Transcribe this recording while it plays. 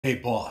Hey,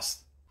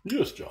 boss.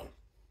 Yes, John.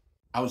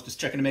 I was just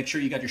checking to make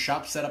sure you got your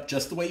shop set up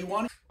just the way you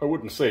want it. I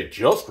wouldn't say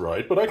just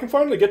right, but I can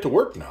finally get to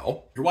work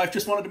now. Your wife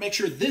just wanted to make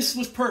sure this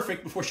was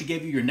perfect before she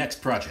gave you your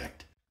next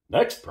project.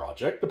 Next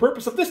project? The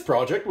purpose of this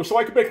project was so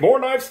I could make more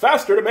knives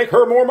faster to make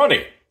her more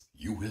money.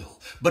 You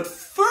will. But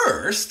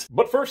first...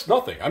 But first,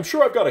 nothing. I'm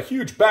sure I've got a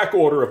huge back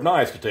order of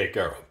knives to take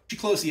care of. She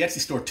closed the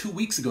Etsy store 2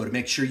 weeks ago to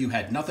make sure you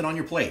had nothing on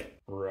your plate.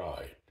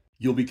 Right.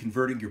 You'll be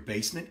converting your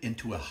basement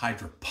into a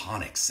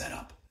hydroponic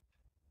setup.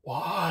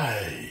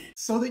 Why?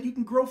 So that you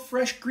can grow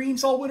fresh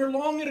greens all winter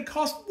long at a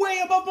cost way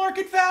above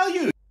market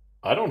value.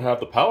 I don't have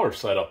the power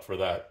set up for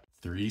that.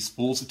 3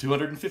 spools of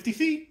 250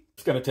 feet.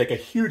 It's going to take a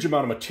huge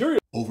amount of material.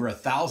 Over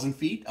 1,000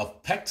 feet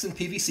of PEX and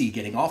PVC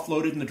getting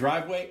offloaded in the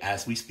driveway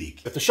as we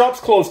speak. If the shop's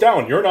closed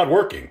down, you're not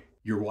working.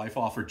 Your wife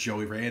offered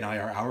Joey Ray and I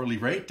our hourly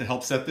rate to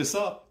help set this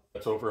up.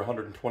 That's over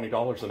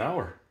 $120 an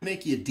hour.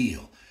 Make you a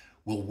deal.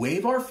 We'll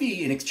waive our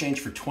fee in exchange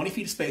for 20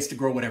 feet of space to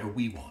grow whatever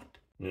we want.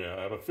 Yeah,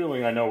 I have a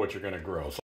feeling I know what you're going to grow.